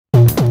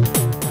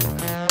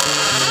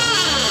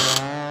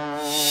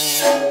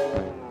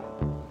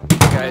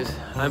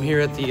I'm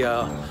here at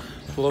the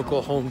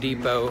local Home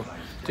Depot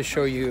to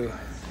show you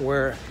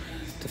where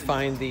to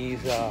find these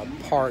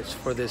parts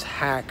for this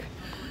hack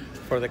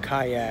for the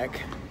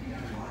kayak.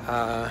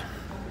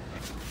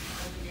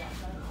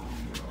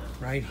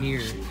 Right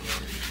here.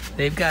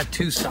 They've got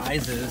two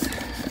sizes.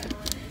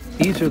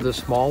 These are the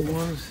small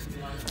ones,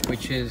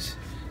 which is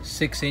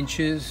 6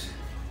 inches,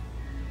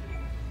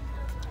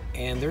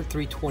 and they're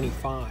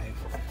 $3.25.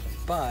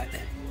 But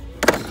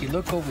if you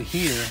look over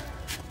here,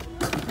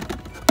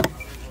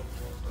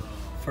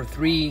 for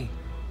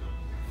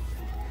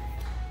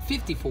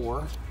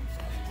 $3.54,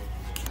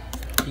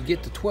 you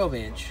get the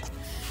 12-inch.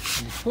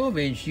 And the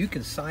 12-inch, you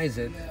can size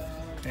it,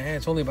 and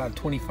it's only about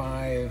a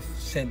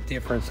 25-cent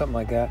difference, something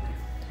like that.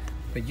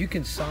 But you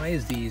can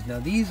size these. Now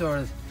these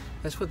are,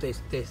 that's what they're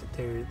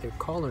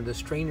calling the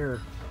strainer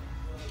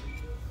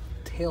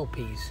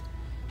tailpiece.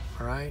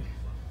 All right,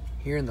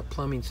 here in the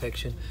plumbing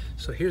section.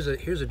 So here's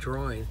a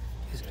drawing.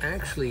 It's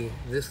actually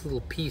this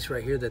little piece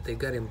right here that they've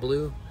got in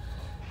blue.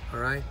 All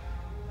right,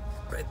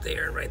 right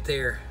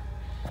there.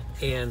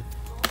 And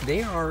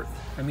they are,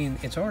 I mean,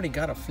 it's already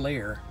got a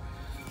flare.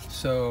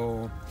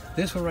 So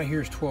this one right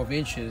here is 12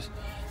 inches.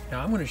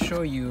 Now I'm going to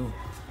show you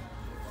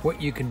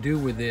what you can do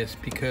with this,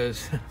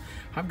 because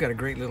I've got a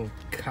great little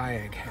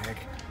kayak hack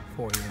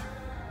for you.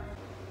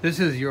 This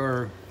is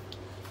your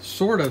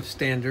sort of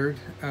standard,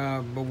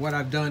 but what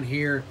I've done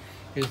here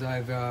is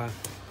I've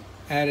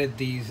added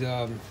these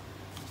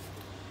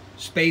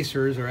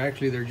spacers, or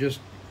actually they're just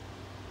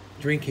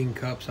drinking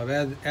cups. I've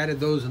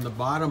added those in the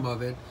bottom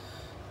of it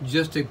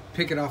just to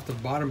pick it off the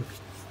bottom,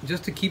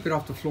 just to keep it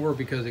off the floor,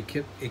 because it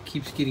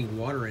keeps getting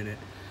water in it.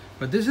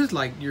 But this is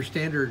like your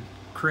standard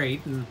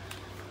crate, and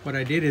what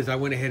I did is I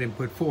went ahead and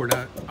put 4.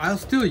 Now, I'll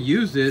still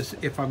use this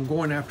if I'm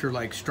going after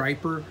like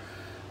striper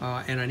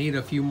and I need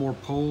a few more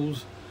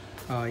poles.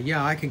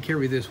 Yeah, I can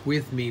carry this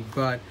with me,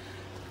 but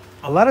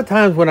a lot of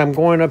times when I'm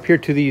going up here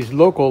to these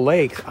local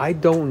lakes, I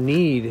don't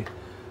need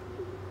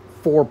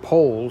 4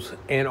 poles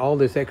and all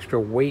this extra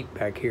weight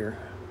back here.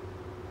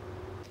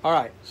 All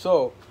right,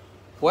 so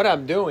what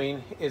I'm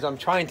doing is I'm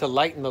trying to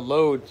lighten the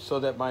load so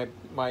that my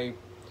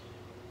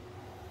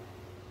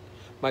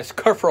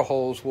scuffer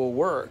holes will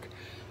work.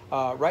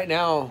 Right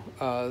now,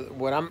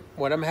 what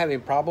I'm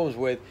having problems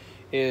with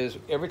is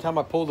every time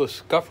I pull the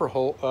scuffer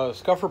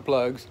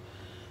plugs,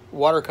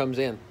 water comes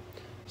in.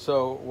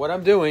 So what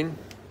I'm doing,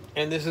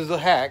 and this is a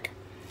hack,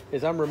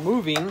 is I'm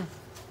removing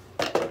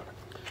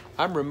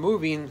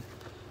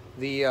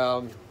the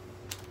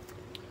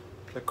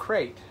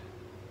crate.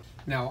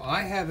 Now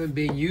I haven't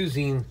been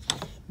using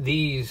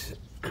these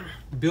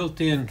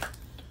built-in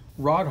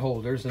rod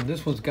holders, and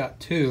this one's got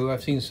 2.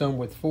 I've seen some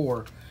with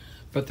 4.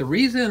 But the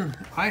reason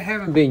I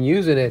haven't been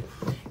using it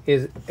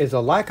is a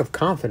lack of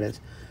confidence.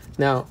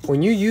 Now,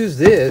 when you use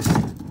this,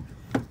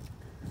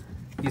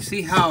 you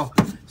see how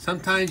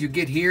sometimes you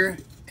get here,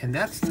 and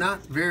that's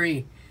not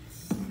very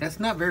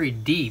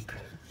deep.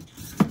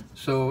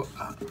 So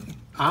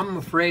I'm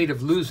afraid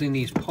of losing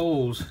these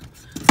poles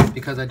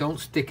because I don't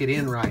stick it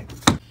in right.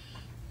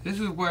 This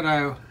is what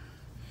I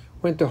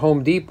went to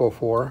Home Depot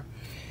for,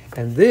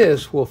 and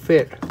this will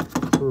fit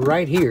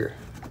right here.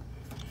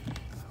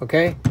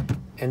 Okay?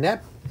 And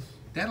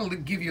that'll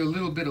give you a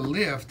little bit of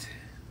lift,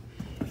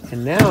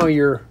 and now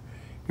your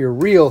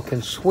reel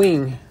can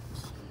swing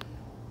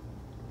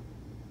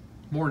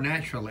more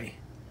naturally.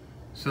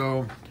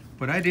 So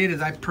what I did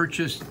is I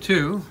purchased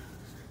 2.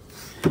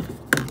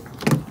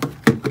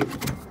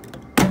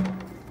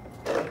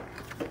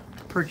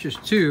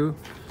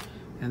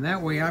 And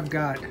that way I've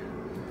got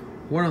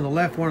one on the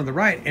left, one on the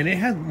right, and it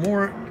has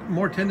more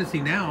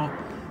tendency now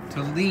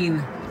to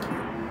lean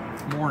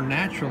more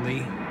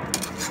naturally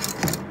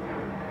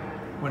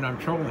when I'm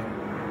trolling,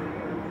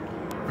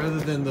 rather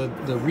than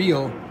the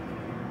reel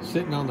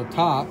sitting on the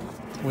top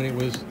when it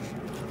was,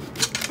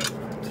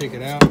 take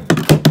it out,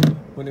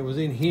 when it was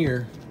in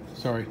here,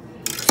 sorry,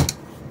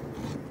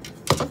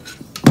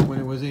 when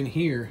it was in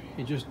here,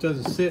 it just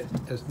doesn't sit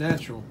as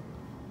natural.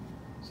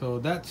 So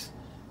that's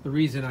the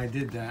reason I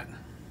did that.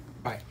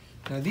 All right,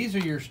 now these are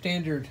your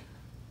standard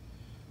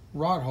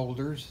rod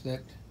holders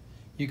that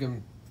you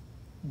can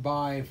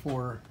buy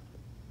for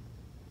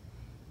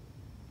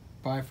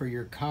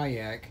your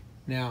kayak.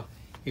 Now,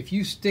 if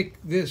you stick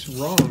this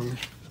wrong,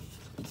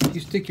 you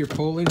stick your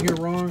pole in here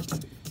wrong,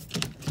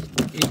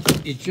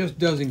 it just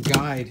doesn't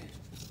guide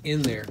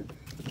in there.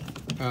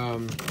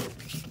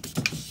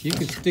 You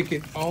can stick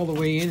it all the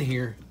way in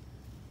here.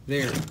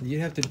 There, you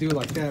have to do it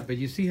like that, but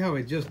you see how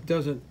it just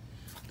doesn't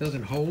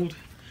hold?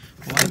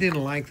 Well, I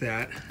didn't like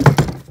that.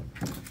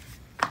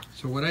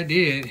 So what I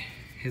did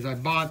is I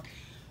bought,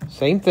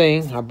 same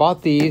thing, I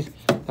bought these.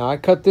 Now I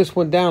cut this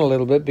one down a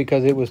little bit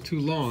because it was too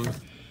long.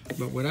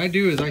 But what I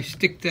do is I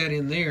stick that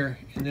in there,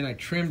 and then I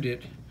trimmed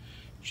it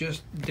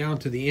just down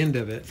to the end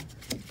of it.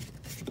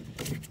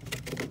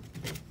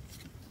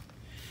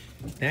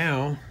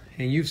 Now,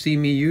 and you've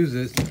seen me use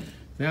this,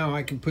 now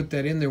I can put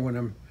that in there when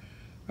I'm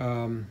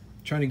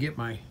trying to get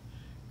my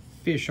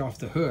fish off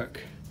the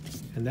hook.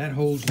 And that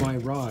holds my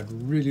rod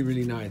really,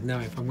 really nice. Now,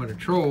 if I'm going to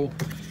troll,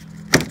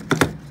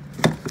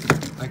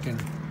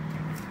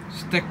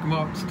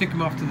 stick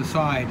them off to the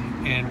side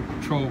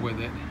and troll with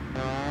it.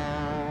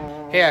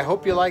 Hey, I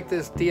hope you like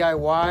this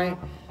DIY.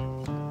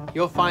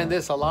 You'll find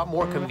this a lot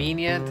more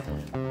convenient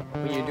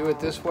when you do it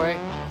this way.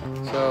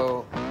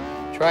 So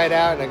try it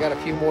out, and I got a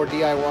few more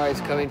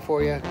DIYs coming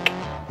for you.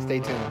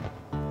 Stay tuned.